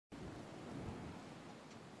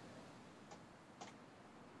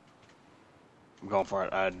I'm going for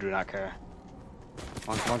it. I do not care.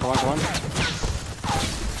 Come on, come on, come on, come on.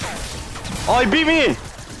 Oh, he beat me!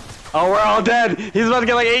 Oh, we're all dead. He's about to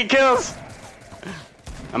get like 8 kills.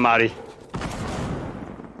 I'm outie.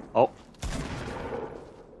 Oh.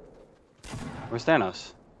 Where's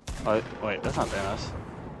Thanos? Oh, wait, that's not Thanos.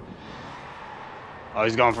 Oh,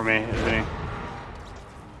 he's going for me, isn't he?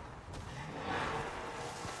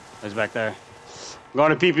 He's back there. I'm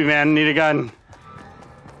going to pee-pee, man. Need a gun.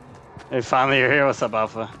 Hey, finally you're here. What's up,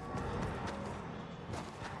 Alpha?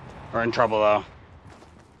 We're in trouble, though.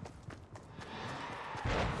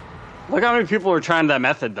 Look how many people were trying that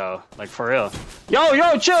method, though. Like, for real. Yo,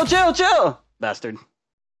 yo, chill, chill, chill! Bastard.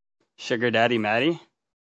 Sugar Daddy Maddie?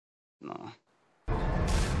 No.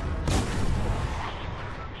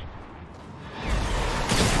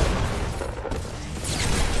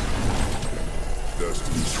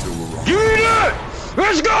 Give me that!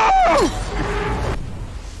 Let's go!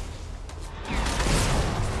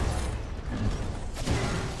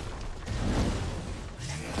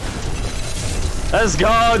 Let's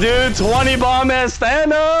go, dude! 20 bomb ass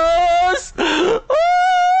Thanos!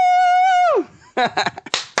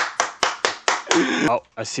 Oh,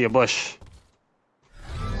 I see a bush.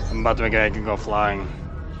 I'm about to make it. I can go flying.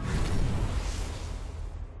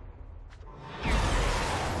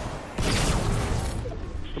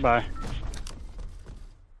 Goodbye.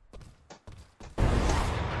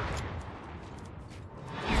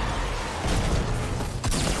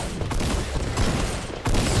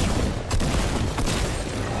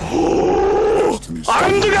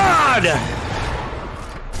 I'm the god!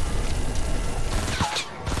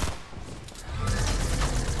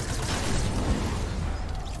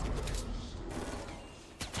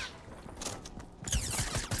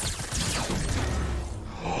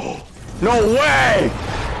 No way!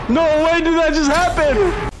 No way did that just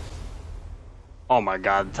happen! Oh my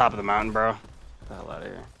god, the top of the mountain, bro. Get the hell out of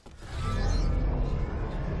here.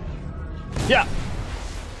 Yeah!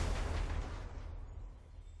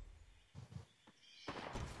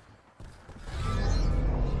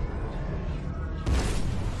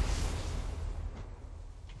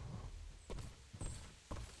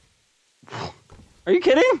 Are you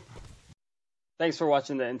kidding? Thanks for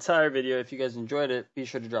watching the entire video. If you guys enjoyed it, be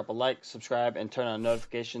sure to drop a like, subscribe, and turn on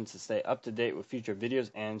notifications to stay up to date with future videos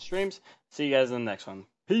and streams. See you guys in the next one.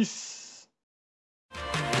 Peace!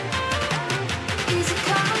 Easy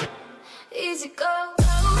come, easy go.